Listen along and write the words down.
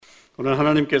오늘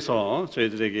하나님께서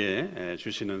저희들에게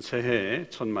주시는 새해의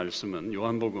첫 말씀은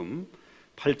요한복음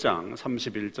 8장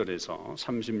 31절에서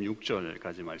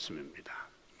 36절까지 말씀입니다.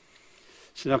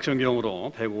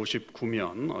 신약성경으로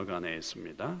 159면 어간에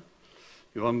있습니다.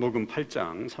 요한복음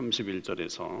 8장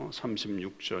 31절에서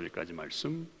 36절까지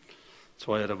말씀,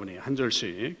 저와 여러분이 한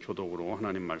절씩 교독으로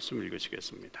하나님 말씀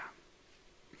읽으시겠습니다.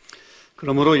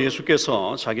 그러므로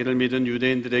예수께서 자기를 믿은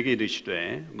유대인들에게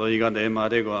이르시되 너희가 내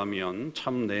말에 거하면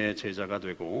참 내 제자가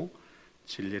되고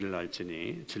진리를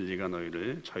알지니 진리가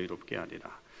너희를 자유롭게 하리라.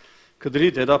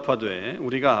 그들이 대답하되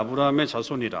우리가 아브라함의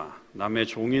자손이라 남의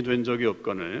종이 된 적이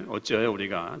없거늘 어찌하여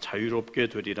우리가 자유롭게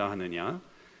되리라 하느냐.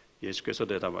 예수께서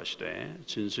대답하시되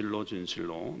진실로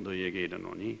진실로 너희에게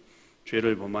이르노니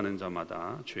죄를 범하는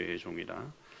자마다 죄의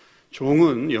종이라.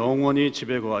 종은 영원히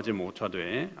집에 거하지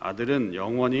못하되 아들은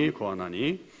영원히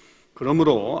거하나니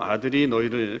그러므로 아들이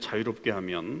너희를 자유롭게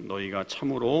하면 너희가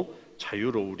참으로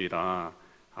자유로우리라.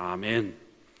 아멘.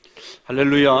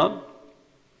 할렐루야.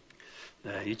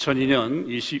 네,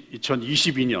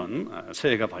 2022년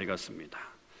새해가 밝았습니다.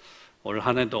 올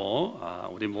한 해도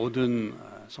우리 모든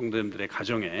성도님들의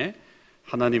가정에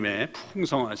하나님의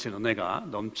풍성하신 은혜가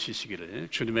넘치시기를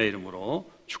주님의 이름으로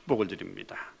축복을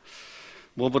드립니다.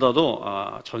 무엇보다도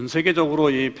전 세계적으로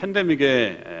이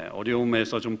팬데믹의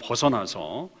어려움에서 좀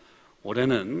벗어나서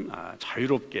올해는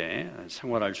자유롭게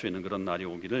생활할 수 있는 그런 날이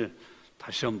오기를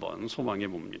다시 한번 소망해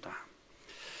봅니다.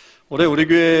 올해 우리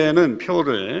교회는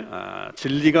표어를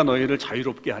진리가 너희를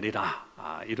자유롭게 하리라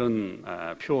이런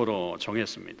표어로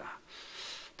정했습니다.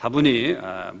 다분히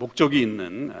목적이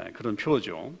있는 그런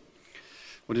표어죠.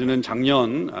 우리는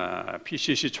작년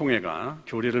PCC 총회가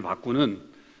교리를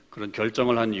바꾸는 그런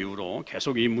결정을 한 이후로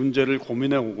계속 이 문제를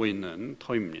고민해 오고 있는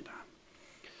터입니다.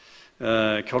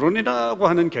 결혼이라고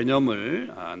하는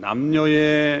개념을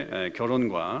남녀의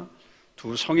결혼과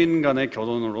두 성인 간의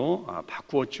결혼으로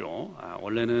바꾸었죠.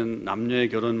 원래는 남녀의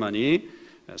결혼만이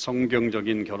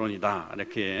성경적인 결혼이다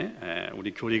이렇게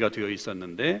우리 교리가 되어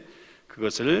있었는데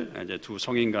그것을 이제 두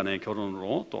성인 간의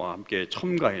결혼으로 또 함께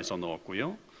첨가해서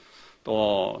넣었고요.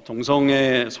 또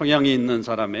동성애 성향이 있는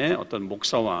사람의 어떤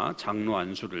목사와 장로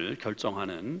안수를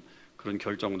결정하는 그런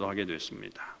결정도 하게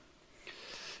됐습니다.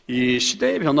 이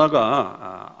시대의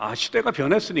변화가 시대가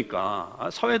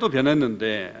변했으니까 사회도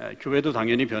변했는데 교회도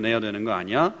당연히 변해야 되는 거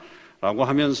아니야? 라고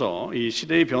하면서 이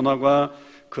시대의 변화가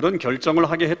그런 결정을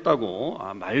하게 했다고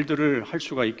말들을 할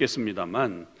수가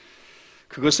있겠습니다만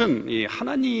그것은 이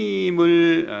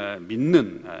하나님을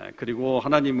믿는 그리고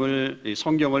하나님을 이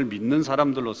성경을 믿는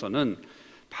사람들로서는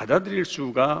받아들일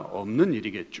수가 없는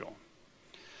일이겠죠.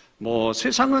 뭐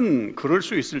세상은 그럴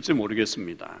수 있을지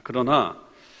모르겠습니다. 그러나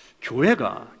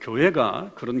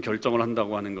교회가 그런 결정을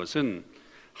한다고 하는 것은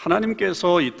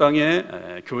하나님께서 이 땅에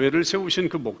교회를 세우신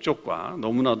그 목적과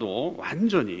너무나도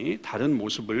완전히 다른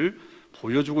모습을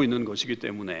보여주고 있는 것이기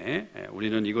때문에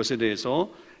우리는 이것에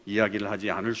대해서 이야기를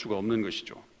하지 않을 수가 없는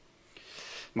것이죠.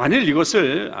 만일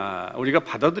이것을 우리가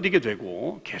받아들이게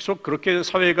되고 계속 그렇게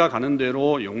사회가 가는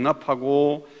대로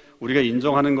용납하고 우리가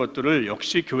인정하는 것들을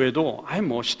역시 교회도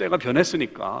뭐 시대가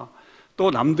변했으니까 또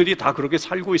남들이 다 그렇게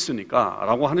살고 있으니까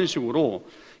라고 하는 식으로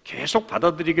계속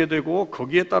받아들이게 되고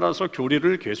거기에 따라서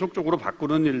교리를 계속적으로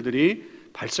바꾸는 일들이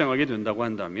발생하게 된다고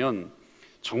한다면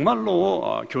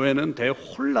정말로 교회는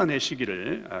대혼란의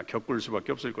시기를 겪을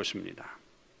수밖에 없을 것입니다.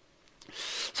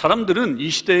 사람들은 이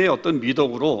시대의 어떤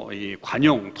미덕으로 이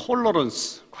관용,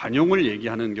 톨러런스, 관용을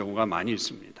얘기하는 경우가 많이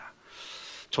있습니다.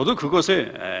 저도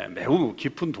그것에 매우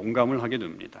깊은 동감을 하게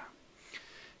됩니다.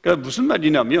 그러니까 무슨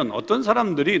말이냐면 어떤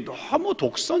사람들이 너무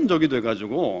독선적이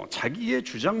돼가지고 자기의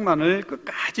주장만을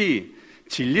끝까지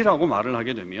진리라고 말을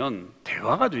하게 되면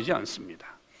대화가 되지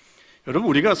않습니다. 여러분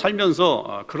우리가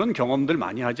살면서 그런 경험들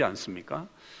많이 하지 않습니까?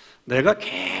 내가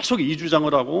계속 이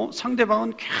주장을 하고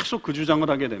상대방은 계속 그 주장을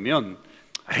하게 되면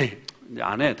이제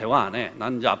안 해, 대화 안 해.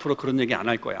 난 이제 앞으로 그런 얘기 안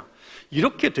할 거야.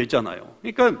 이렇게 되잖아요.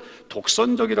 그러니까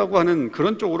독선적이라고 하는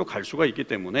그런 쪽으로 갈 수가 있기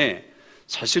때문에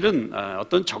사실은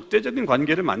어떤 적대적인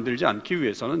관계를 만들지 않기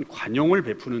위해서는 관용을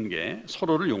베푸는 게,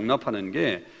 서로를 용납하는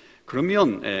게,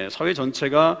 그러면 사회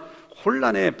전체가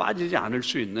혼란에 빠지지 않을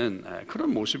수 있는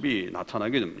그런 모습이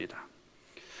나타나게 됩니다.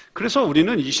 그래서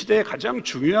우리는 이 시대의 가장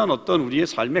중요한 어떤 우리의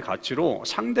삶의 가치로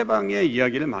상대방의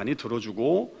이야기를 많이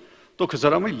들어주고 또 그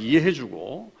사람을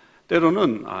이해해주고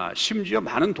때로는 심지어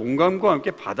많은 동감과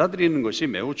함께 받아들이는 것이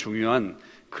매우 중요한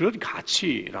그런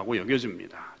가치라고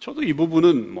여겨집니다. 저도 이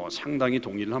부분은 상당히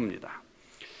동의를 합니다.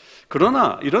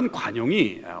 그러나 이런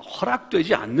관용이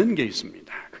허락되지 않는 게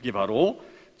있습니다. 그게 바로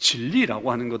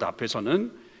진리라고 하는 것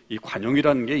앞에서는 이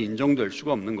관용이라는 게 인정될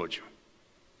수가 없는 거죠.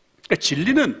 그러니까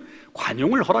진리는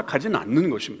관용을 허락하지는 않는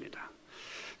것입니다.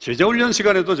 제자훈련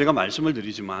시간에도 제가 말씀을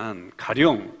드리지만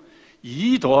가령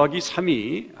 2 더하기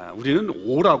 3이 우리는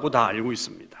 5라고 다 알고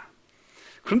있습니다.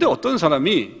 그런데 어떤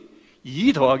사람이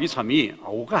 2 더하기 3이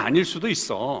 5가 아닐 수도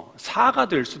있어, 4가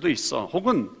될 수도 있어,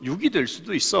 혹은 6이 될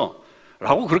수도 있어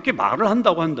라고 그렇게 말을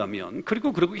한다고 한다면,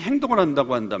 그리고 그렇게 행동을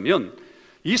한다고 한다면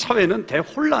이 사회는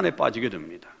대혼란에 빠지게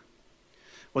됩니다.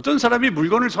 어떤 사람이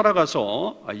물건을 사러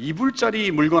가서 2불짜리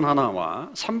물건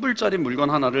하나와 3불짜리 물건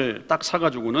하나를 딱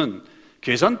사가지고는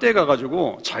계산대에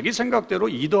가가지고 자기 생각대로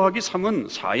 2 더하기 3은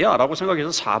 4야 라고 생각해서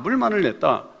 4불만을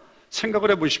냈다 생각을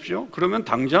해보십시오. 그러면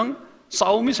당장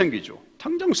싸움이 생기죠.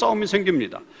 당장 싸움이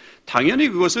생깁니다. 당연히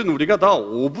그것은 우리가 다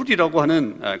 5불이라고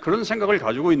하는 그런 생각을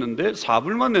가지고 있는데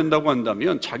 4불만 낸다고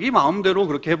한다면, 자기 마음대로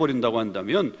그렇게 해버린다고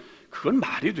한다면 그건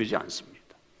말이 되지 않습니다.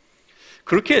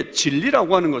 그렇게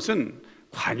진리라고 하는 것은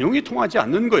관용이 통하지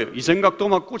않는 거예요. 이 생각도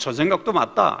맞고 저 생각도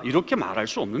맞다 이렇게 말할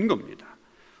수 없는 겁니다.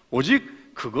 오직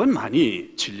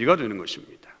그것만이 진리가 되는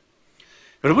것입니다.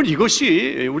 여러분,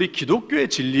 이것이 우리 기독교의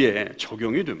진리에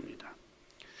적용이 됩니다.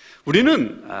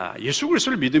 우리는 예수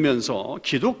그리스도를 믿으면서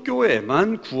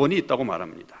기독교에만 구원이 있다고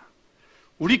말합니다.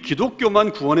 우리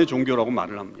기독교만 구원의 종교라고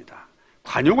말을 합니다.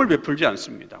 관용을 베풀지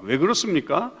않습니다. 왜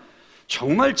그렇습니까?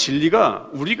 정말 진리가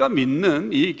우리가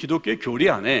믿는 이 기독교의 교리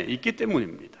안에 있기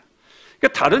때문입니다.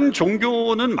 그러니까 다른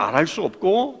종교는 말할 수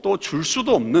없고 또 줄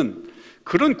수도 없는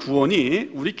그런 구원이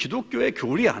우리 기독교의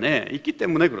교리 안에 있기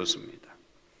때문에 그렇습니다.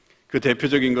 그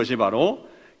대표적인 것이 바로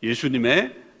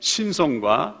예수님의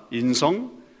신성과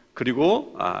인성,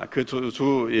 그리고 그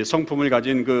두 성품을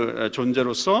가진 그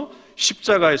존재로서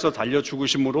십자가에서 달려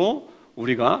죽으심으로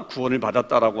우리가 구원을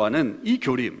받았다라고 하는 이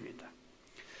교리입니다.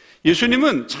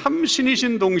 예수님은 참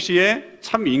신이신 동시에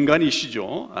참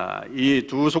인간이시죠. 이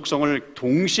두 속성을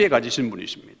동시에 가지신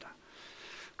분이십니다.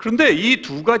 그런데 이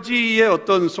두 가지의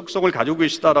어떤 속성을 가지고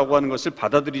계시다라고 하는 것을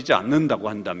받아들이지 않는다고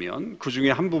한다면, 그 중에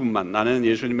한 부분만, 나는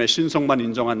예수님의 신성만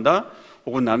인정한다,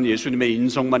 혹은 나는 예수님의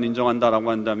인성만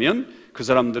인정한다라고 한다면 그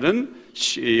사람들은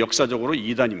역사적으로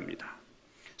이단입니다.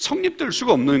 성립될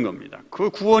수가 없는 겁니다.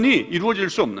 그 구원이 이루어질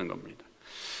수 없는 겁니다.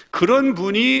 그런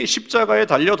분이 십자가에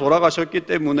달려 돌아가셨기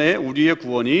때문에 우리의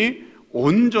구원이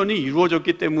온전히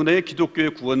이루어졌기 때문에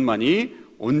기독교의 구원만이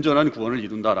온전한 구원을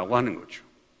이룬다라고 하는 거죠.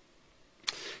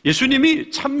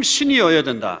 예수님이 참 신이어야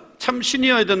된다, 참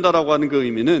신이어야 된다라고 하는 그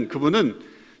의미는 그분은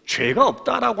죄가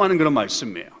없다라고 하는 그런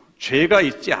말씀이에요. 죄가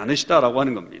있지 않으시다라고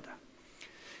하는 겁니다.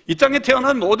 이 땅에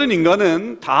태어난 모든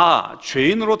인간은 다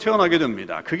죄인으로 태어나게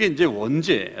됩니다. 그게 이제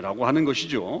원죄라고 하는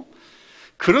것이죠.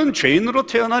 그런 죄인으로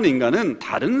태어난 인간은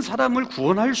다른 사람을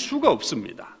구원할 수가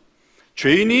없습니다.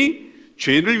 죄인이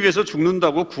죄를 위해서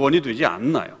죽는다고 구원이 되지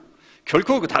않나요?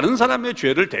 결코 다른 사람의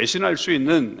죄를 대신할 수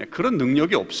있는 그런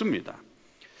능력이 없습니다.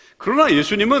 그러나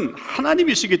예수님은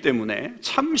하나님이시기 때문에,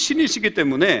 참 신이시기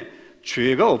때문에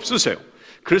죄가 없으세요.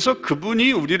 그래서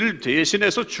그분이 우리를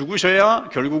대신해서 죽으셔야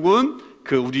결국은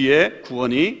그 우리의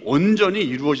구원이 온전히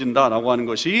이루어진다라고 하는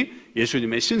것이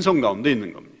예수님의 신성 가운데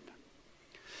있는 겁니다.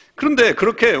 그런데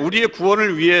그렇게 우리의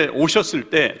구원을 위해 오셨을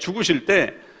때, 죽으실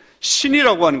때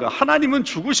신이라고 하는 것, 하나님은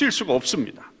죽으실 수가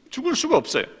없습니다. 죽을 수가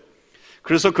없어요.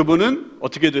 그래서 그분은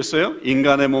어떻게 됐어요?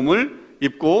 인간의 몸을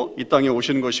입고 이 땅에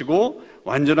오신 것이고,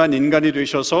 완전한 인간이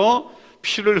되셔서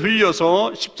피를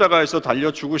흘려서 십자가에서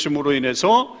달려 죽으심으로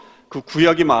인해서 그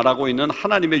구약이 말하고 있는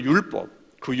하나님의 율법,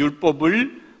 그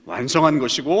율법을 완성한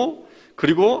것이고,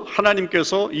 그리고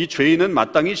하나님께서 이 죄인은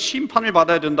마땅히 심판을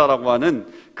받아야 된다라고 하는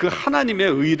그 하나님의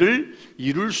의를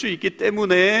이룰 수 있기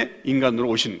때문에 인간으로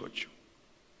오신 거죠.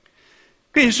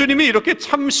 그 예수님이 이렇게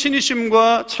참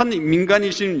신이심과 참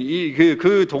인간이신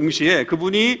그 동시에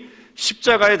그분이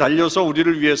십자가에 달려서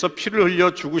우리를 위해서 피를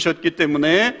흘려 죽으셨기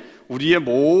때문에 우리의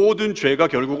모든 죄가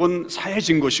결국은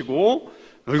사해진 것이고,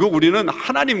 결국 우리는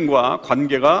하나님과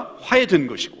관계가 화해된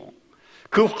것이고,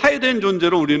 그 화해된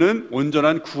존재로 우리는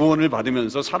온전한 구원을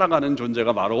받으면서 살아가는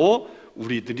존재가 바로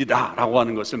우리들이다 라고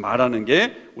하는 것을 말하는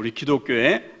게 우리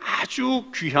기독교의 아주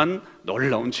귀한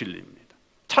놀라운 진리입니다.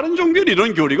 다른 종교는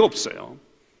이런 교리가 없어요.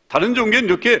 다른 종교는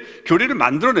이렇게 교리를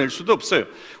만들어낼 수도 없어요.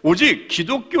 오직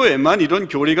기독교에만 이런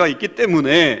교리가 있기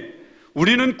때문에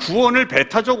우리는 구원을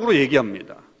배타적으로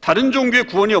얘기합니다. 다른 종교에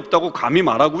구원이 없다고 감히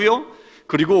말하고요,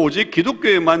 그리고 오직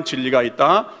기독교에만 진리가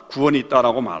있다, 구원이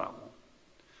있다라고 말하고,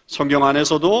 성경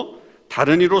안에서도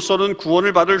다른 이로서는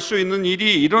구원을 받을 수 있는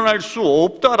일이 일어날 수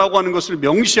없다라고 하는 것을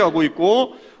명시하고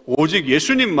있고, 오직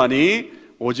예수님만이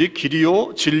오직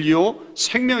길이요 진리요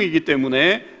생명이기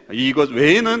때문에 이것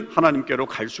외에는 하나님께로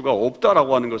갈 수가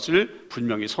없다라고 하는 것을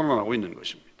분명히 선언하고 있는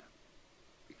것입니다.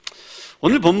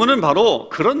 오늘 본문은 바로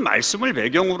그런 말씀을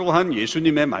배경으로 한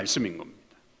예수님의 말씀인 겁니다.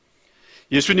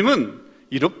 예수님은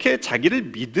이렇게 자기를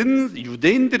믿은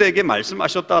유대인들에게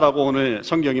말씀하셨다라고 오늘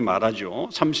성경이 말하죠.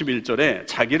 31절에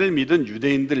자기를 믿은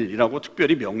유대인들이라고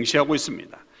특별히 명시하고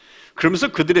있습니다.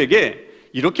 그러면서 그들에게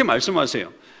이렇게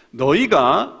말씀하세요.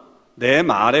 너희가 내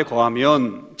말에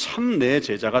거하면 참 내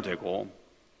제자가 되고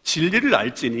진리를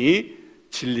알지니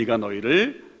진리가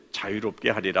너희를 자유롭게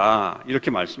하리라.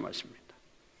 이렇게 말씀하십니다.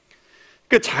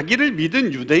 그러니까 자기를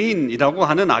믿은 유대인이라고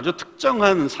하는 아주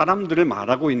특정한 사람들을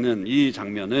말하고 있는 이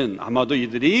장면은 아마도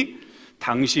이들이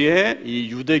당시에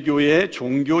이 유대교의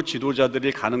종교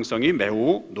지도자들일 가능성이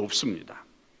매우 높습니다.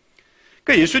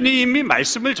 그러니까 예수님이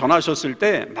말씀을 전하셨을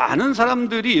때 많은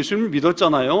사람들이 예수님을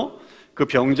믿었잖아요. 그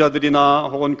병자들이나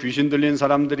혹은 귀신 들린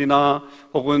사람들이나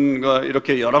혹은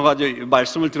이렇게 여러 가지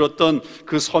말씀을 들었던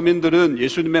그 서민들은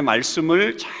예수님의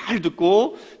말씀을 잘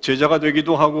듣고 제자가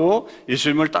되기도 하고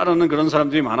예수님을 따르는 그런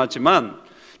사람들이 많았지만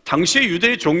당시의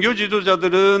유대의 종교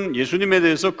지도자들은 예수님에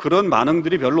대해서 그런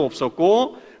반응들이 별로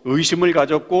없었고 의심을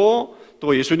가졌고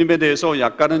또 예수님에 대해서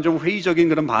약간은 좀 회의적인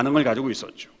그런 반응을 가지고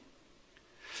있었죠.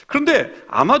 그런데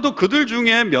아마도 그들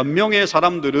중에 몇 명의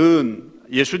사람들은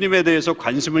예수님에 대해서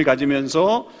관심을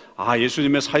가지면서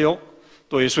예수님의 사역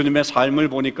또 예수님의 삶을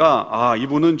보니까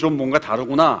이분은 좀 뭔가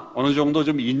다르구나 어느 정도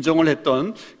좀 인정을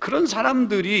했던 그런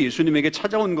사람들이 예수님에게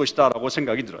찾아온 것이다 라고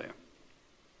생각이 들어요.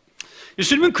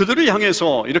 예수님은 그들을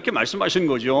향해서 이렇게 말씀하신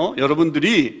거죠.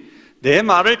 여러분들이 내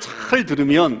말을 잘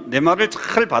들으면, 내 말을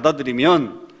잘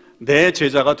받아들이면 내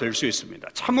제자가 될 수 있습니다.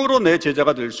 참으로 내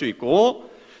제자가 될 수 있고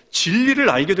진리를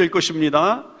알게 될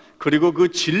것입니다. 그리고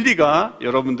그 진리가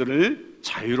여러분들을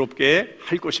자유롭게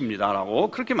할 것입니다 라고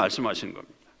그렇게 말씀하시는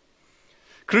겁니다.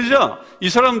 그러자 이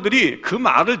사람들이 그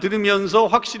말을 들으면서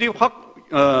확실히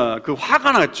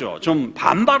화가 났죠. 좀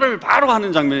반발을 바로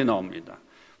하는 장면이 나옵니다.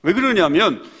 왜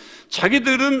그러냐면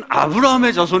자기들은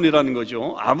아브라함의 자손이라는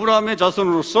거죠. 아브라함의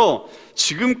자손으로서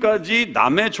지금까지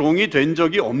남의 종이 된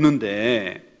적이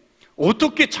없는데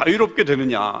어떻게 자유롭게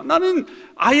되느냐? 나는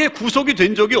아예 구속이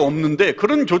된 적이 없는데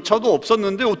그런 조차도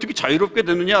없었는데 어떻게 자유롭게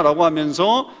되느냐라고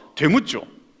하면서 되묻죠.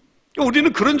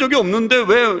 우리는 그런 적이 없는데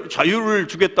왜 자유를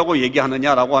주겠다고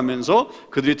얘기하느냐라고 하면서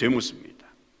그들이 되묻습니다.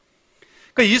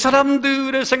 그러니까 이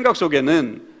사람들의 생각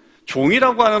속에는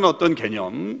종이라고 하는 어떤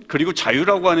개념 그리고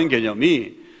자유라고 하는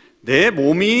개념이 내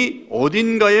몸이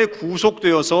어딘가에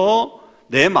구속되어서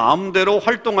내 마음대로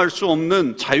활동할 수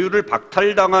없는 자유를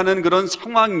박탈당하는 그런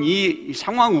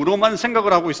상황으로만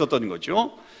생각을 하고 있었던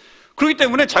거죠. 그렇기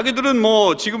때문에 자기들은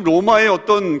지금 로마의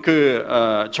어떤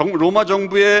로마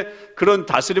정부의 그런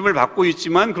다스림을 받고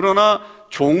있지만 그러나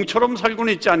종처럼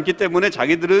살고는 있지 않기 때문에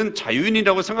자기들은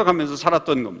자유인이라고 생각하면서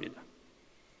살았던 겁니다.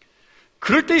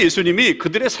 그럴 때 예수님이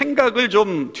그들의 생각을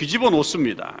좀 뒤집어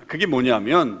놓습니다. 그게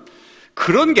뭐냐면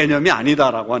그런 개념이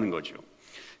아니다라고 하는 거죠.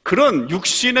 그런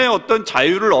육신의 어떤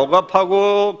자유를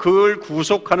억압하고 그걸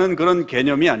구속하는 그런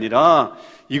개념이 아니라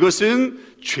이것은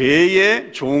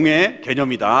죄의 종의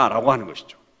개념이다라고 하는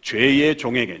것이죠. 죄의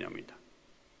종의 개념이다.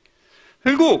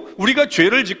 결국 우리가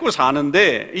죄를 짓고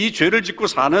사는데 이 죄를 짓고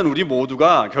사는 우리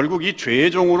모두가 결국 이 죄의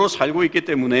종으로 살고 있기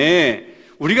때문에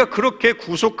우리가 그렇게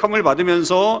구속함을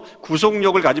받으면서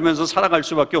구속력을 가지면서 살아갈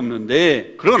수밖에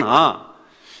없는데 그러나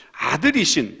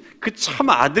아들이신 그 참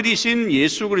아들이신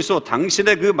예수 그리스도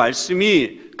당신의 그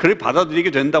말씀이 그를 받아들이게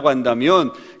된다고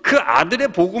한다면 그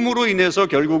아들의 복음으로 인해서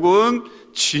결국은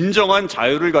진정한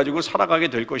자유를 가지고 살아가게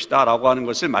될 것이다 라고 하는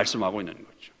것을 말씀하고 있는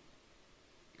거죠.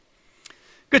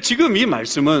 그러니까 지금 이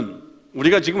말씀은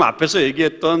우리가 지금 앞에서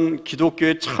얘기했던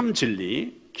기독교의 참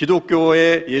진리,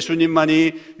 기독교의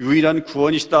예수님만이 유일한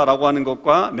구원이시다라고 하는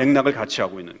것과 맥락을 같이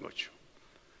하고 있는 거죠.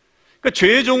 그러니까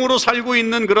죄의 종으로 살고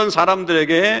있는 그런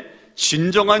사람들에게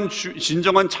진정한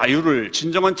자유를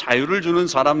주는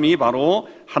사람이 바로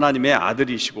하나님의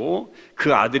아들이시고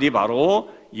그 아들이 바로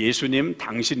예수님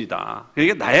당신이다.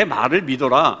 그러니까 나의 말을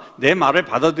믿어라. 내 말을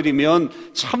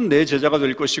받아들이면 참 내 제자가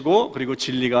될 것이고 그리고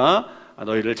진리가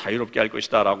너희를 자유롭게 할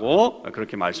것이다 라고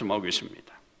그렇게 말씀하고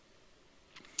계십니다.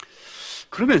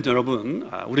 그러면 여러분,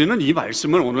 우리는 이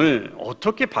말씀을 오늘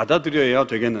어떻게 받아들여야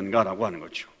되겠는가라고 하는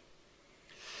거죠.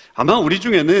 아마 우리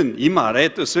중에는 이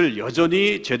말의 뜻을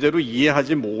여전히 제대로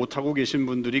이해하지 못하고 계신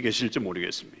분들이 계실지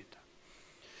모르겠습니다.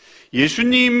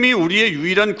 예수님이 우리의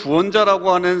유일한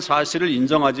구원자라고 하는 사실을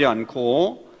인정하지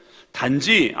않고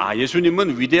단지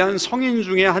예수님은 위대한 성인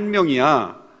중에 한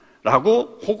명이야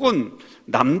라고 혹은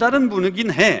남다른 분이긴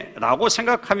해 라고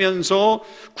생각하면서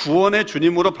구원의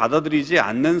주님으로 받아들이지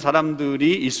않는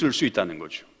사람들이 있을 수 있다는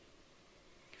거죠.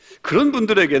 그런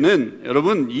분들에게는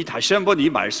여러분 다시 한번 이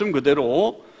말씀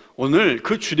그대로 오늘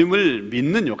그 주님을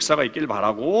믿는 역사가 있길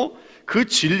바라고 그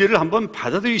진리를 한번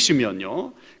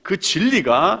받아들이시면요 그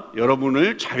진리가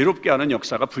여러분을 자유롭게 하는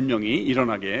역사가 분명히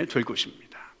일어나게 될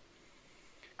것입니다.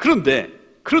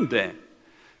 그런데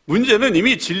문제는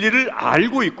이미 진리를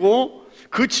알고 있고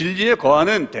그 진리에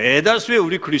거하는 대다수의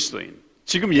우리 그리스도인,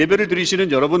 지금 예배를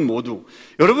드리시는 여러분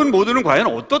모두는 과연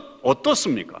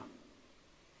어떻습니까?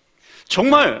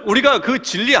 정말 우리가 그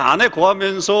진리 안에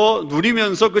거하면서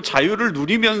누리면서 그 자유를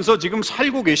누리면서 지금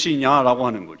살고 계시냐라고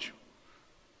하는 거죠.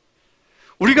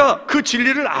 우리가 그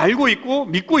진리를 알고 있고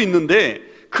믿고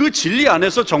있는데 그 진리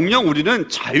안에서 정녕 우리는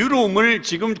자유로움을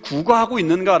지금 구가하고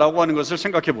있는가라고 하는 것을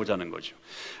생각해 보자는 거죠.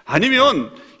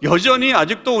 아니면 여전히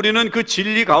아직도 우리는 그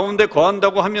진리 가운데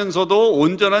거한다고 하면서도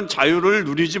온전한 자유를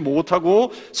누리지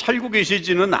못하고 살고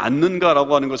계시지는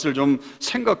않는가라고 하는 것을 좀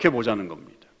생각해 보자는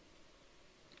겁니다.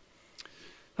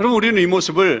 여러분, 우리는 이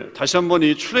모습을 다시 한번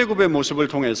이 출애굽의 모습을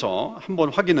통해서 한번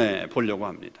확인해 보려고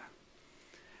합니다.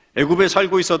 애굽에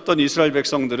살고 있었던 이스라엘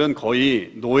백성들은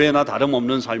거의 노예나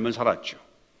다름없는 삶을 살았죠.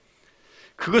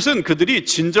 그것은 그들이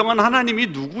진정한 하나님이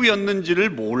누구였는지를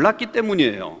몰랐기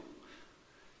때문이에요.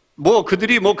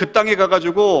 그들이 그 땅에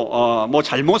가가지고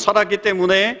잘못 살았기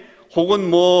때문에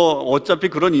혹은 어차피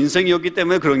그런 인생이었기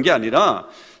때문에 그런 게 아니라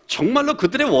정말로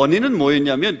그들의 원인은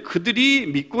뭐였냐면 그들이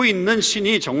믿고 있는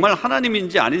신이 정말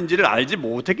하나님인지 아닌지를 알지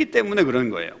못했기 때문에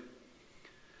그런 거예요.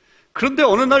 그런데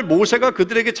어느 날 모세가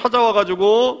그들에게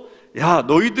찾아와가지고 야,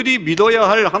 너희들이 믿어야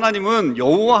할 하나님은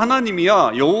여호와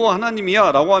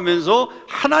하나님이야 라고 하면서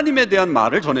하나님에 대한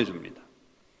말을 전해줍니다.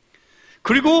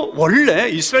 그리고 원래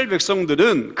이스라엘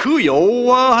백성들은 그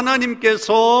여호와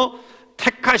하나님께서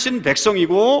택하신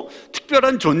백성이고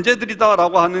특별한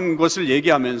존재들이다라고 하는 것을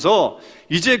얘기하면서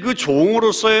이제 그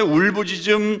종으로서의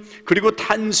울부짖음 그리고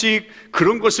탄식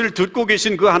그런 것을 듣고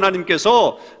계신 그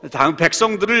하나님께서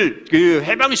백성들을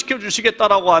해방시켜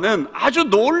주시겠다라고 하는 아주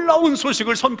놀라운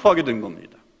소식을 선포하게 된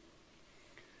겁니다.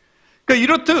 그러니까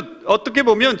이렇듯 어떻게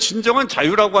보면 진정한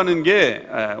자유라고 하는 게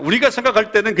우리가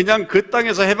생각할 때는 그냥 그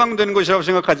땅에서 해방되는 것이라고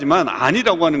생각하지만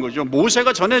아니라고 하는 거죠.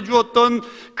 모세가 전해주었던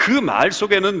그 말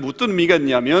속에는 무슨 의미가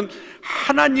있냐면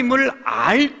하나님을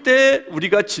알 때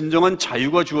우리가 진정한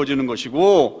자유가 주어지는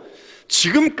것이고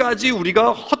지금까지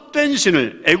우리가 헛된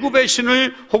신을, 애굽의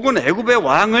신을 혹은 애굽의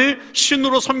왕을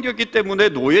신으로 섬겼기 때문에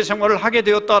노예 생활을 하게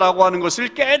되었다라고 하는 것을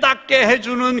깨닫게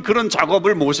해주는 그런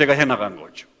작업을 모세가 해나간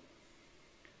거죠.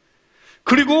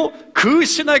 그리고 그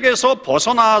신에게서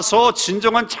벗어나서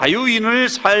진정한 자유인의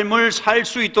삶을 살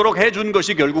수 있도록 해준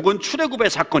것이 결국은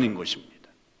출애굽의 사건인 것입니다.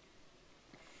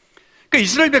 그러니까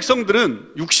이스라엘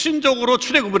백성들은 육신적으로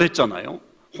출애굽을 했잖아요.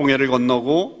 홍해를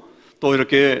건너고 또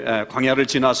이렇게 광야를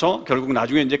지나서 결국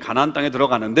나중에 이제 가나안 땅에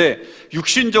들어가는데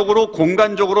육신적으로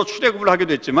공간적으로 출애굽을 하게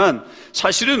됐지만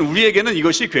사실은 우리에게는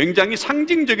이것이 굉장히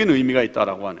상징적인 의미가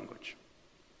있다라고 하는 거죠.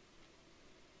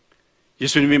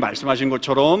 예수님이 말씀하신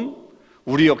것처럼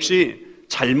우리 역시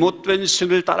잘못된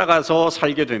신을 따라가서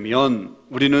살게 되면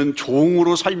우리는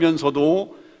종으로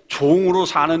살면서도 종으로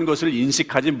사는 것을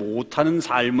인식하지 못하는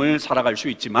삶을 살아갈 수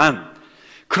있지만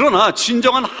그러나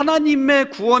진정한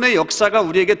하나님의 구원의 역사가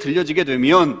우리에게 들려지게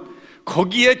되면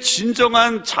거기에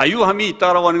진정한 자유함이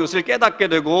있다고 하는 것을 깨닫게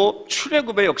되고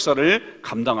출애굽의 역사를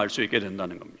감당할 수 있게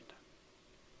된다는 겁니다.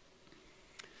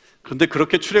 그런데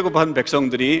그렇게 출애굽한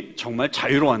백성들이 정말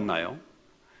자유로웠나요?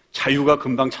 자유가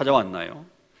금방 찾아왔나요?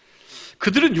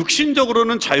 그들은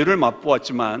육신적으로는 자유를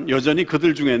맛보았지만 여전히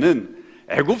그들 중에는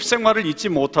애굽 생활을 잊지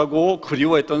못하고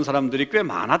그리워했던 사람들이 꽤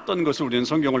많았던 것을 우리는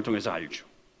성경을 통해서 알죠.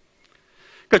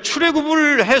 그러니까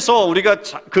출애굽을 해서 우리가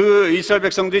그 이스라엘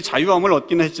백성들이 자유함을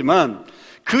얻기는 했지만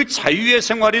그 자유의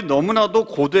생활이 너무나도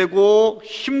고되고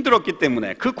힘들었기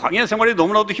때문에 그 광야 생활이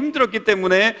너무나도 힘들었기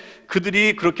때문에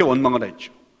그들이 그렇게 원망을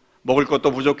했죠. 먹을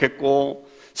것도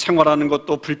부족했고 생활하는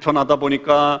것도 불편하다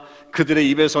보니까 그들의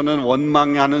입에서는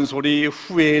원망하는 소리,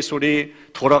 후회의 소리,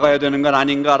 돌아가야 되는 건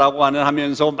아닌가라고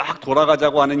하면서 막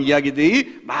돌아가자고 하는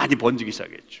이야기들이 많이 번지기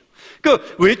시작했죠. 그러니까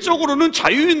외적으로는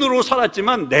자유인으로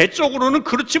살았지만 내적으로는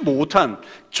그렇지 못한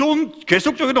좀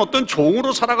계속적인 어떤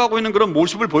종으로 살아가고 있는 그런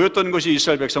모습을 보였던 것이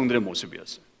이스라엘 백성들의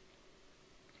모습이었어요.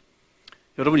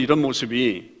 여러분, 이런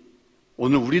모습이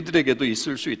오늘 우리들에게도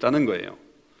있을 수 있다는 거예요.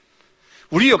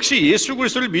 우리 역시 예수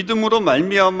그리스도를 믿음으로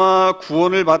말미암아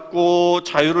구원을 받고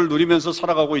자유를 누리면서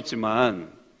살아가고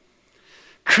있지만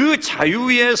그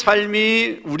자유의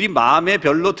삶이 우리 마음에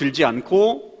별로 들지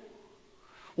않고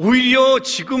오히려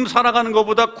지금 살아가는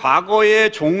것보다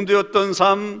과거에 종되었던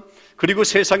삶 그리고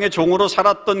세상의 종으로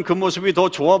살았던 그 모습이 더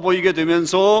좋아 보이게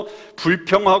되면서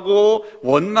불평하고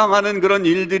원망하는 그런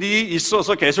일들이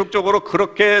있어서 계속적으로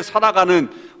그렇게 살아가는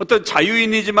어떤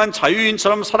자유인이지만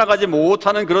자유인처럼 살아가지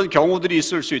못하는 그런 경우들이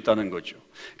있을 수 있다는 거죠.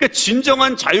 그러니까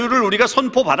진정한 자유를 우리가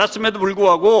선포받았음에도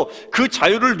불구하고 그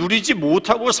자유를 누리지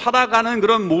못하고 살아가는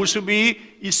그런 모습이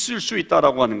있을 수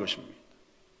있다라고 하는 것입니다.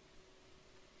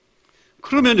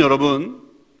 그러면 여러분,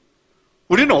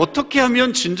 우리는 어떻게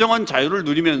하면 진정한 자유를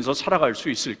누리면서 살아갈 수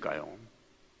있을까요?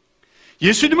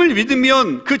 예수님을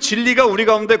믿으면 그 진리가 우리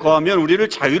가운데 거하면 우리를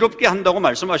자유롭게 한다고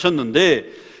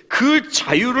말씀하셨는데, 그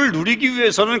자유를 누리기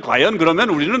위해서는 과연 그러면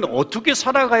우리는 어떻게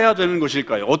살아가야 되는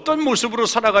것일까요? 어떤 모습으로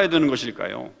살아가야 되는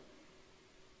것일까요?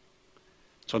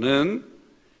 저는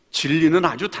진리는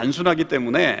아주 단순하기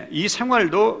때문에 이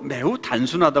생활도 매우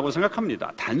단순하다고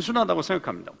생각합니다. 단순하다고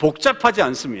생각합니다. 복잡하지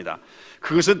않습니다.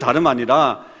 그것은 다름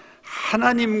아니라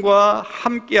하나님과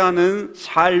함께하는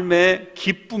삶의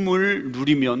기쁨을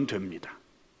누리면 됩니다.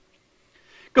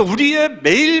 그러니까 우리의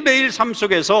매일매일 삶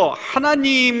속에서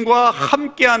하나님과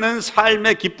함께하는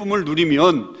삶의 기쁨을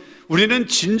누리면 우리는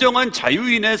진정한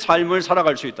자유인의 삶을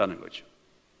살아갈 수 있다는 거죠.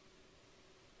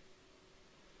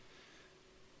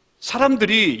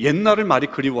 사람들이 옛날을 많이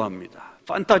그리워합니다.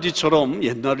 판타지처럼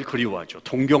옛날을 그리워하죠.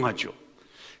 동경하죠.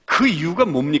 그 이유가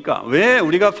뭡니까? 왜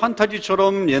우리가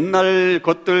판타지처럼 옛날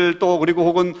것들 또 그리고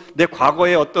혹은 내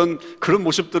과거의 어떤 그런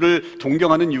모습들을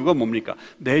동경하는 이유가 뭡니까?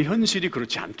 내 현실이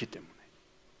그렇지 않기 때문에,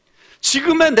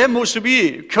 지금의 내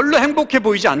모습이 별로 행복해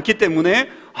보이지 않기 때문에,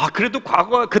 그래도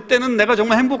과거 그때는 내가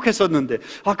정말 행복했었는데,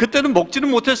 그때는 먹지는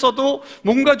못했어도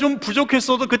뭔가 좀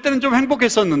부족했어도 그때는 좀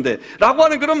행복했었는데 라고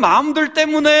하는 그런 마음들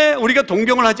때문에 우리가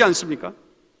동경을 하지 않습니까?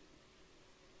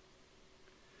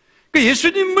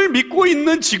 예수님을 믿고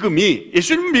있는 지금이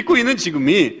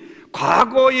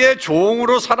과거의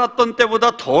종으로 살았던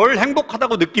때보다 덜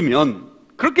행복하다고 느끼면,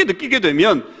 그렇게 느끼게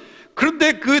되면,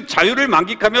 그런데 그 자유를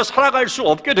만끽하며 살아갈 수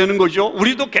없게 되는 거죠.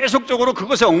 우리도 계속적으로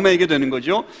그것에 얽매이게 되는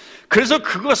거죠. 그래서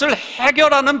그것을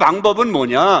해결하는 방법은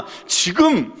뭐냐?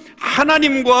 지금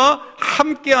하나님과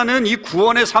함께하는 이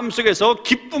구원의 삶 속에서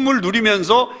기쁨을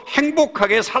누리면서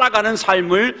행복하게 살아가는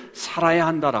삶을 살아야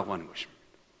한다라고 하는 것입니다.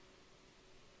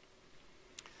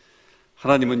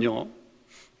 하나님은요,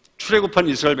 출애굽한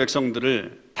이스라엘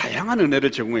백성들을 다양한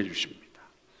은혜를 제공해 주십니다.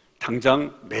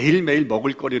 당장 매일매일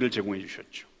먹을 거리를 제공해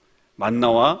주셨죠.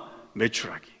 만나와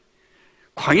메추라기,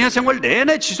 광야 생활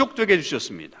내내 지속되게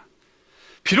해주셨습니다.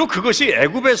 비록 그것이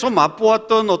애굽에서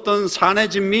맛보았던 어떤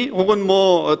산의 진미 혹은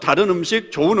다른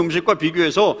음식, 좋은 음식과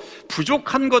비교해서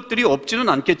부족한 것들이 없지는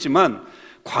않겠지만,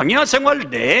 광야 생활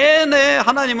내내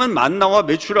하나님은 만나와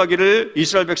메추라기를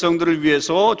이스라엘 백성들을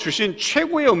위해서 주신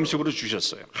최고의 음식으로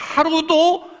주셨어요.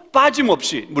 하루도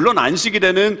빠짐없이, 물론 안식이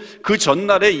되는 그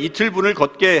전날에 이틀분을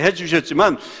걷게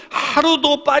해주셨지만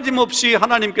하루도 빠짐없이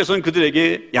하나님께서는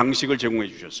그들에게 양식을 제공해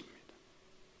주셨습니다.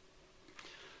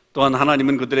 또한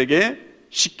하나님은 그들에게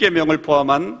십계명을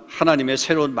포함한 하나님의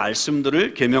새로운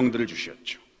말씀들을, 계명들을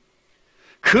주셨죠.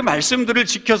 그 말씀들을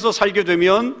지켜서 살게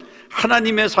되면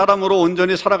하나님의 사람으로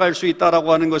온전히 살아갈 수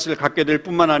있다라고 하는 것을 갖게 될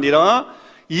뿐만 아니라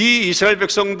이 이스라엘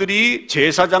백성들이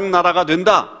제사장 나라가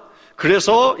된다,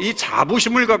 그래서 이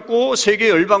자부심을 갖고 세계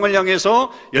열방을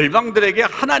향해서 열방들에게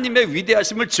하나님의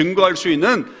위대하심을 증거할 수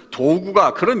있는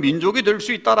도구가, 그런 민족이 될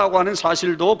수 있다라고 하는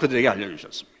사실도 그들에게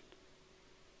알려주셨습니다.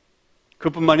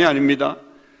 그뿐만이 아닙니다.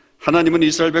 하나님은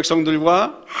이스라엘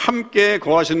백성들과 함께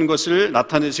거하시는 것을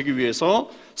나타내시기 위해서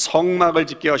성막을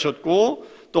짓게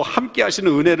하셨고, 또 함께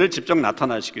하시는 은혜를 직접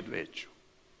나타나시기도 했죠.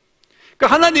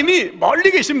 그러니까 하나님이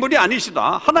멀리 계신 분이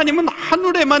아니시다, 하나님은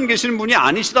하늘에만 계시는 분이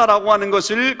아니시다라고 하는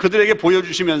것을 그들에게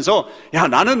보여주시면서, 야,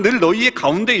 나는 늘 너희의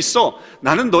가운데 있어,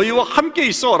 나는 너희와 함께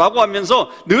있어 라고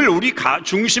하면서 늘 우리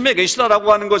중심에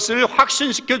계시다라고 하는 것을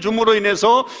확신시켜 줌으로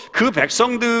인해서 그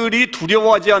백성들이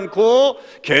두려워하지 않고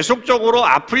계속적으로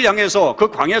앞을 향해서 그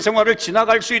광야 생활을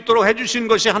지나갈 수 있도록 해주신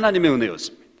것이 하나님의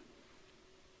은혜였습니다.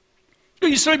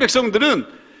 이스라엘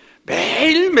백성들은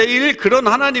매일매일 그런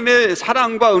하나님의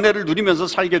사랑과 은혜를 누리면서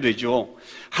살게 되죠.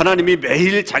 하나님이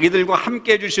매일 자기들과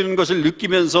함께 해주시는 것을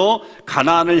느끼면서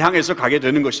가나안을 향해서 가게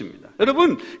되는 것입니다.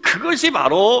 여러분, 그것이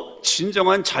바로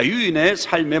진정한 자유인의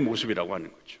삶의 모습이라고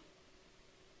하는 거죠.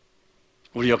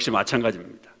 우리 역시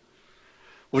마찬가지입니다.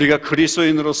 우리가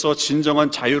그리스도인으로서 진정한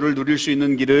자유를 누릴 수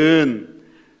있는 길은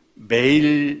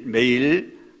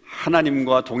매일매일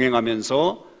하나님과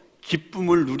동행하면서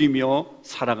기쁨을 누리며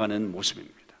살아가는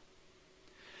모습입니다.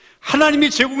 하나님이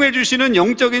제공해 주시는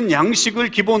영적인 양식을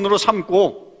기본으로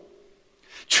삼고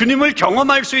주님을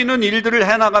경험할 수 있는 일들을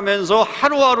해나가면서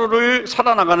하루하루를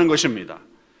살아나가는 것입니다.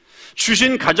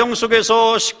 주신 가정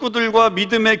속에서 식구들과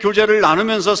믿음의 교제를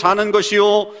나누면서 사는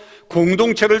것이요,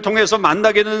 공동체를 통해서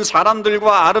만나게 되는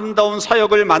사람들과 아름다운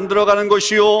사역을 만들어가는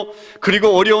것이요,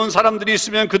 그리고 어려운 사람들이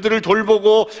있으면 그들을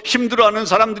돌보고 힘들어하는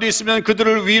사람들이 있으면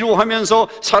그들을 위로하면서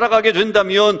살아가게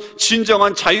된다면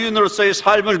진정한 자유인으로서의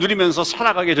삶을 누리면서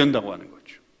살아가게 된다고 하는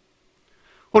거죠.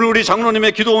 오늘 우리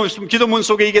장로님의 기도문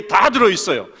속에 이게 다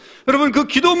들어있어요. 여러분, 그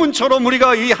기도문처럼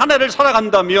우리가 이 한 해를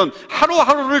살아간다면,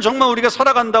 하루하루를 정말 우리가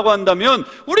살아간다고 한다면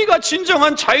우리가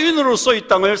진정한 자유인으로서 이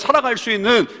땅을 살아갈 수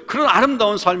있는 그런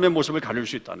아름다운 삶의 모습을 가질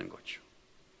수 있다는 거죠.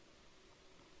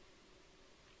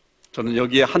 저는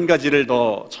여기에 한 가지를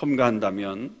더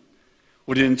첨가한다면,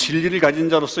 우리는 진리를 가진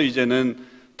자로서 이제는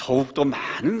더욱더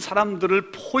많은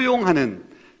사람들을 포용하는,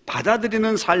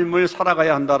 받아들이는 삶을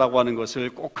살아가야 한다라고 하는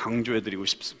것을 꼭 강조해드리고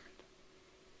싶습니다.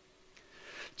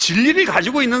 진리를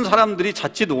가지고 있는 사람들이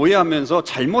자칫 오해하면서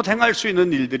잘못 행할 수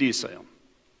있는 일들이 있어요.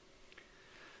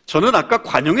 저는 아까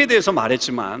관용에 대해서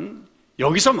말했지만,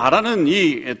 여기서 말하는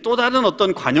이 또 다른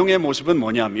어떤 관용의 모습은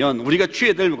뭐냐면, 우리가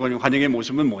취해야 될 관용의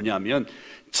모습은 뭐냐면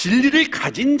진리를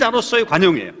가진 자로서의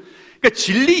관용이에요. 그러니까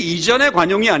진리 이전의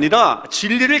관용이 아니라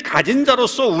진리를 가진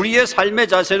자로서 우리의 삶의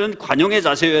자세는 관용의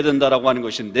자세여야 된다라고 하는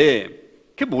것인데,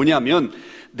 그게 뭐냐면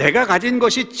내가 가진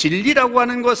것이 진리라고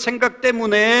하는 것 생각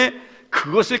때문에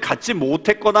그것을 갖지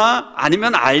못했거나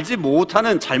아니면 알지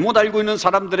못하는, 잘못 알고 있는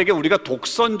사람들에게 우리가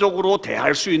독선적으로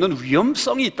대할 수 있는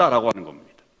위험성이 있다라고 하는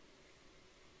겁니다.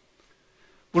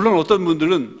 물론 어떤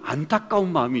분들은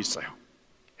안타까운 마음이 있어요.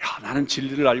 야, 나는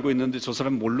진리를 알고 있는데 저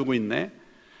사람 모르고 있네.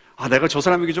 내가 저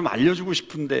사람에게 좀 알려주고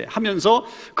싶은데 하면서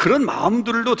그런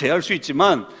마음들도 대할 수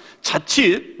있지만,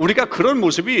 자칫 우리가 그런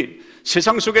모습이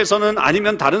세상 속에서는,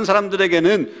 아니면 다른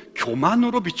사람들에게는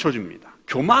교만으로 비춰집니다.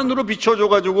 교만으로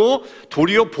비춰져가지고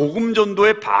도리어 복음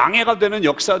전도에 방해가 되는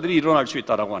역사들이 일어날 수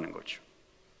있다고 하는 거죠.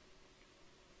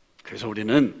 그래서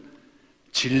우리는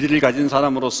진리를 가진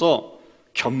사람으로서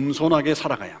겸손하게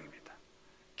살아가야 합니다.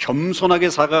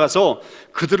 겸손하게 살아가서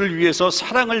그들을 위해서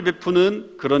사랑을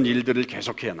베푸는 그런 일들을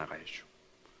계속해야 나가야죠.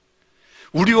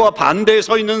 우리와 반대에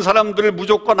서 있는 사람들을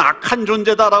무조건 악한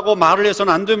존재다라고 말을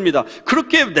해서는 안 됩니다.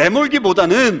 그렇게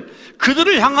내몰기보다는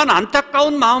그들을 향한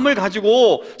안타까운 마음을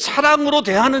가지고 사랑으로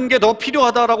대하는 게 더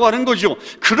필요하다라고 하는 거죠.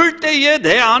 그럴 때에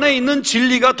내 안에 있는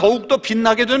진리가 더욱더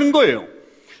빛나게 되는 거예요.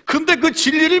 근데 그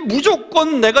진리를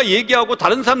무조건 내가 얘기하고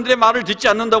다른 사람들의 말을 듣지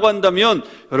않는다고 한다면,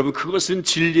 여러분, 그것은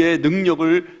진리의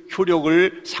능력을,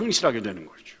 효력을 상실하게 되는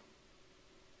거죠.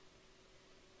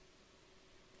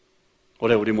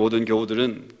 올해 우리 모든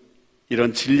교우들은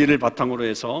이런 진리를 바탕으로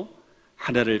해서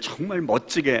한 해를 정말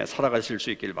멋지게 살아가실 수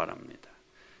있길 바랍니다.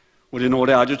 우리는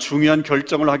올해 아주 중요한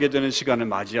결정을 하게 되는 시간을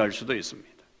맞이할 수도 있습니다.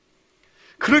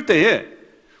 그럴 때에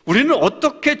우리는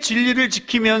어떻게 진리를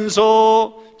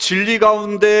지키면서 진리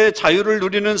가운데 자유를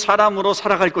누리는 사람으로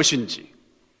살아갈 것인지,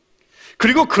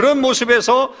 그리고 그런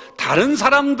모습에서 다른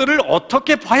사람들을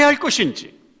어떻게 봐야 할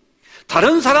것인지,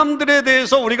 다른 사람들에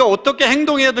대해서 우리가 어떻게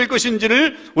행동해야 될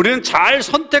것인지를 우리는 잘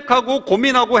선택하고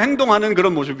고민하고 행동하는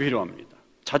그런 모습이 필요합니다.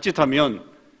 자칫하면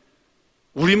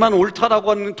우리만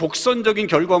옳다라고 하는 독선적인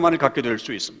결과만을 갖게 될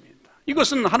수 있습니다.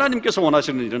 이것은 하나님께서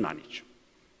원하시는 일은 아니죠.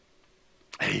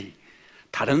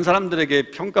 다른 사람들에게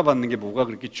평가받는 게 뭐가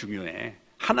그렇게 중요해?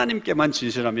 하나님께만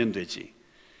진실하면 되지.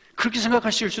 그렇게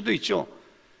생각하실 수도 있죠.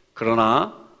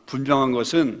 그러나 분명한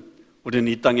것은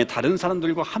우리는 이 땅에 다른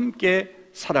사람들과 함께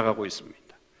살아가고 있습니다.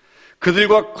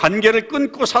 그들과 관계를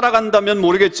끊고 살아간다면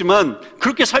모르겠지만,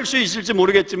 그렇게 살 수 있을지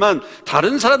모르겠지만,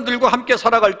 다른 사람들과 함께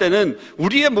살아갈 때는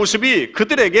우리의 모습이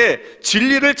그들에게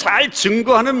진리를 잘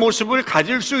증거하는 모습을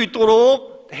가질 수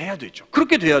있도록 해야 되죠.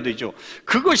 그렇게 돼야 되죠.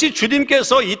 그것이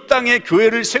주님께서 이 땅에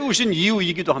교회를 세우신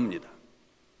이유이기도 합니다.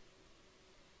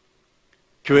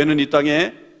 교회는 이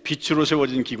땅에 빛으로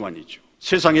세워진 기관이죠.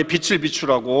 세상에 빛을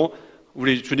비추라고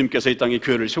우리 주님께서 이 땅에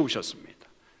교회를 세우셨습니다.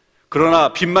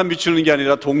 그러나 빛만 비추는 게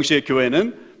아니라 동시에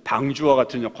교회는 방주와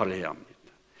같은 역할을 해야 합니다.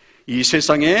 이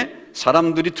세상에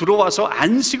사람들이 들어와서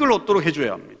안식을 얻도록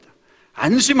해줘야 합니다.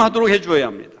 안심하도록 해줘야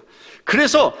합니다.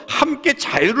 그래서 함께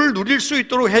자유를 누릴 수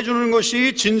있도록 해주는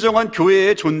것이 진정한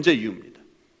교회의 존재 이유입니다.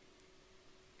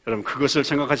 여러분, 그것을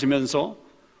생각하시면서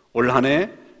올 한 해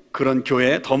그런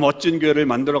교회, 더 멋진 교회를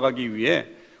만들어가기 위해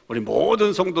우리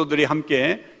모든 성도들이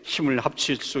함께 힘을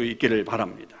합칠 수 있기를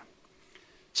바랍니다.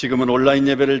 지금은 온라인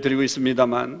예배를 드리고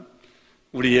있습니다만,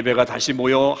 우리 예배가 다시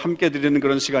모여 함께 드리는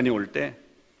그런 시간이 올 때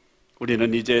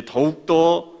우리는 이제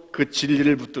더욱더 그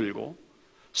진리를 붙들고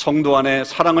성도 안에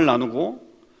사랑을 나누고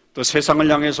또 세상을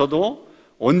향해서도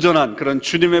온전한 그런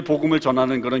주님의 복음을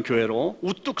전하는 그런 교회로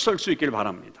우뚝 설 수 있길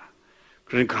바랍니다.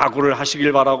 그런 각오를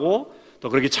하시길 바라고, 또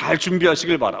그렇게 잘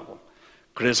준비하시길 바라고,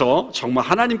 그래서 정말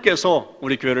하나님께서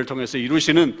우리 교회를 통해서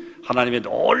이루시는 하나님의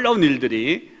놀라운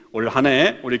일들이 올 한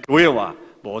해 우리 교회와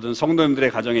모든 성도님들의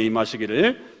가정에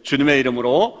임하시기를 주님의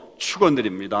이름으로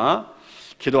축원드립니다.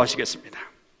 기도하시겠습니다.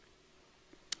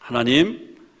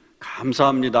 하나님,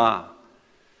 감사합니다.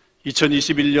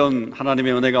 2021년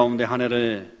하나님의 은혜 가운데 한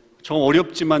해를 좀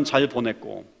어렵지만 잘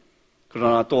보냈고,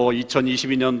 그러나 또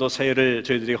 2022년도 새해를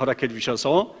저희들이 허락해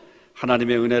주셔서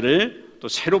하나님의 은혜를 또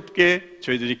새롭게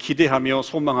저희들이 기대하며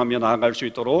소망하며 나아갈 수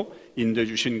있도록 인도해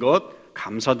주신 것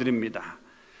감사드립니다.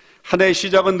 한 해의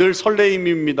시작은 늘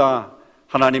설레임입니다.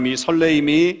 하나님 이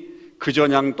설레임이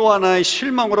그저냥 또 하나의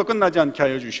실망으로 끝나지 않게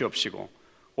하여 주시옵시고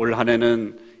올 한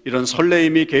해는 이런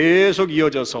설레임이 계속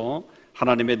이어져서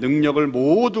하나님의 능력을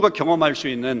모두가 경험할 수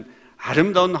있는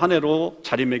아름다운 한 해로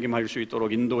자리매김할 수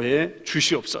있도록 인도해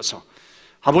주시옵소서.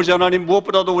 아버지 하나님,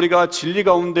 무엇보다도 우리가 진리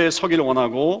가운데 서기를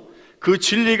원하고 그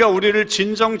진리가 우리를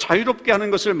진정 자유롭게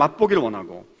하는 것을 맛보기를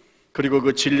원하고 그리고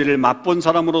그 진리를 맛본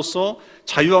사람으로서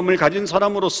자유함을 가진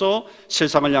사람으로서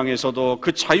세상을 향해서도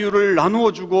그 자유를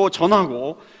나누어주고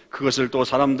전하고 그것을 또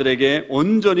사람들에게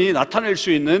온전히 나타낼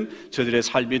수 있는 저들의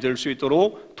삶이 될 수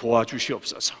있도록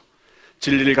도와주시옵소서.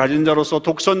 진리를 가진 자로서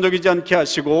독선적이지 않게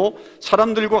하시고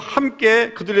사람들과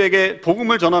함께 그들에게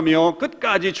복음을 전하며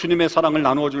끝까지 주님의 사랑을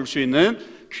나누어 줄 수 있는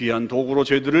귀한 도구로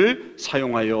저희들을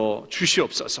사용하여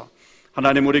주시옵소서.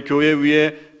 하나님, 우리 교회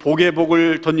위에 복의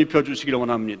복을 덧입혀 주시기를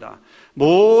원합니다.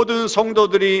 모든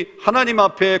성도들이 하나님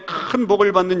앞에 큰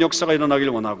복을 받는 역사가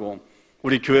일어나기를 원하고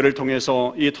우리 교회를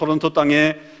통해서 이 토론토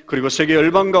땅에 그리고 세계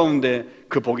열방 가운데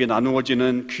그 복이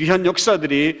나누어지는 귀한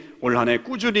역사들이 올 한 해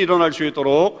꾸준히 일어날 수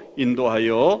있도록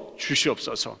인도하여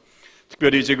주시옵소서.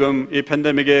 특별히 지금 이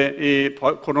팬데믹의 이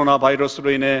코로나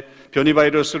바이러스로 인해 변이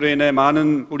바이러스로 인해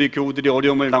많은 우리 교우들이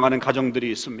어려움을 당하는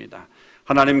가정들이 있습니다.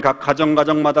 하나님, 각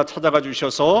가정마다 찾아가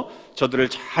주셔서 저들을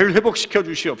잘 회복시켜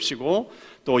주시옵시고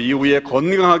또 이후에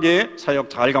건강하게 사역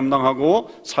잘 감당하고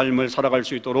삶을 살아갈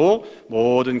수 있도록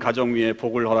모든 가정 위에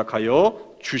복을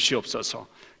허락하여 주시옵소서.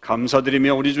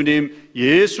 감사드리며 우리 주님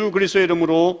예수 그리스도의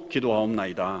이름으로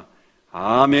기도하옵나이다.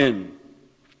 아멘.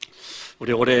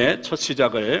 우리 올해 첫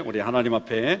시작을 우리 하나님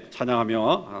앞에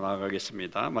찬양하며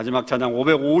나아가겠습니다. 마지막 찬양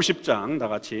 550장 다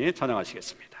같이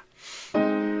찬양하시겠습니다.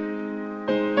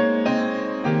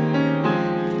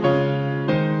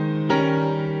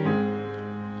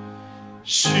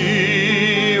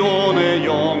 시온의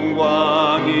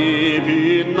영광이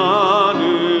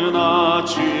빛나는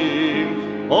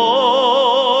아침,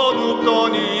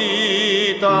 어둡던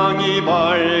이 땅이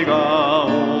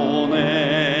밝아오네.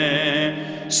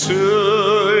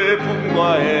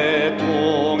 슬픔과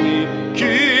애통이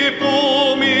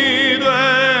기쁨이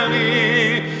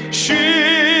되니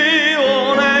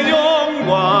시온의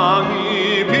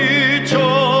영광이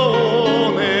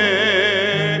비춰오네.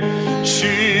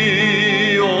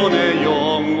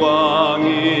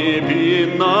 영광이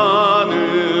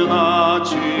빛나는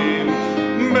아침,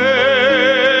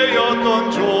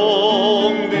 매였던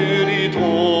종들이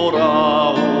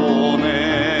돌아오네.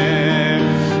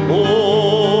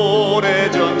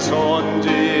 오래전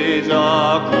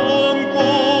선지자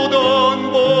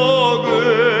꿈꾸던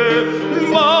복을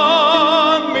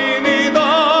만민이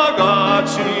다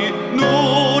같이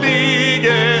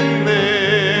누리겠네.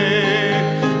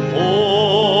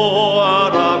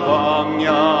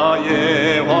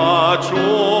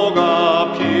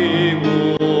 화초가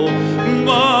피고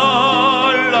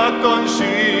말랐던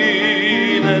시냇물을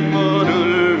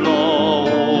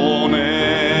넣어오네.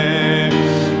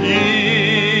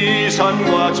 이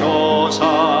산과 저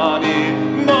산이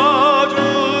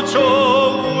마주쳐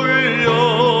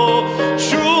울려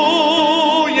주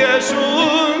예수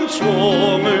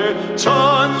은총을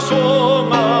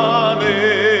찬송하네.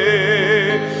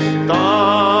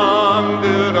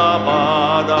 땅들아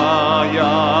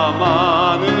바다야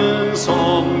많은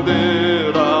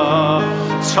섬들아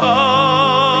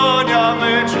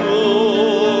찬양을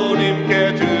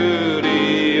주님께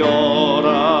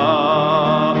드리어라.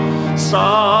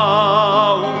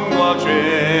 싸움과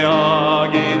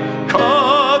죄악이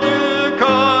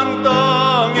가득한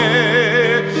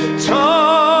땅에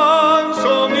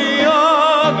찬송이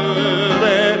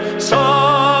하늘에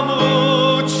사무치네.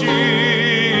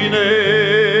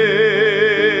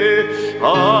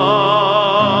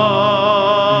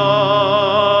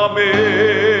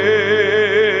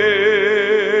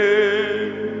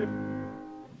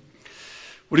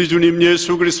 우리 주님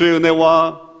예수 그리스도의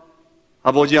은혜와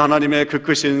아버지 하나님의 그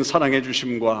크신 사랑해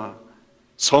주심과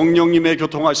성령님의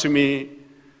교통하심이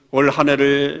올 한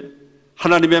해를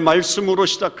하나님의 말씀으로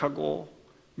시작하고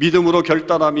믿음으로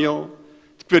결단하며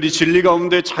특별히 진리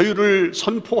가운데 자유를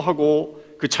선포하고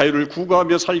그 자유를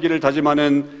구가하며 살기를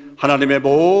다짐하는 하나님의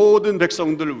모든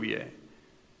백성들을 위해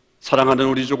사랑하는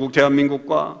우리 조국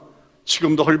대한민국과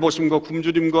지금도 헐벗음과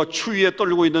굶주림과 추위에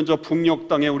떨고 있는 저 북녘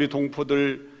땅의 우리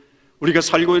동포들, 우리가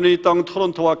살고 있는 이 땅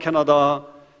토론토와 캐나다,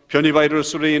 변이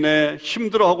바이러스로 인해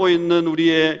힘들어하고 있는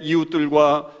우리의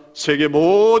이웃들과 세계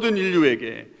모든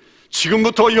인류에게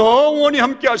지금부터 영원히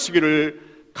함께 하시기를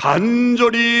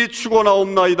간절히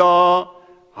축원하옵나이다.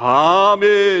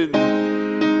 아멘.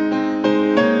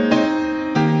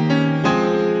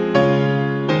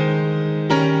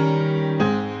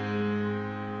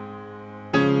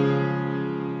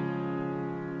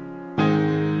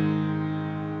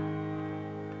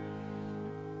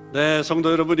 네,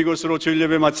 성도 여러분, 이것으로 주일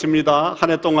예배 마칩니다. 한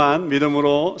해 동안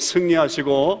믿음으로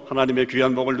승리하시고 하나님의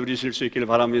귀한 복을 누리실 수 있기를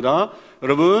바랍니다.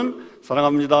 여러분,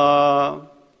 사랑합니다.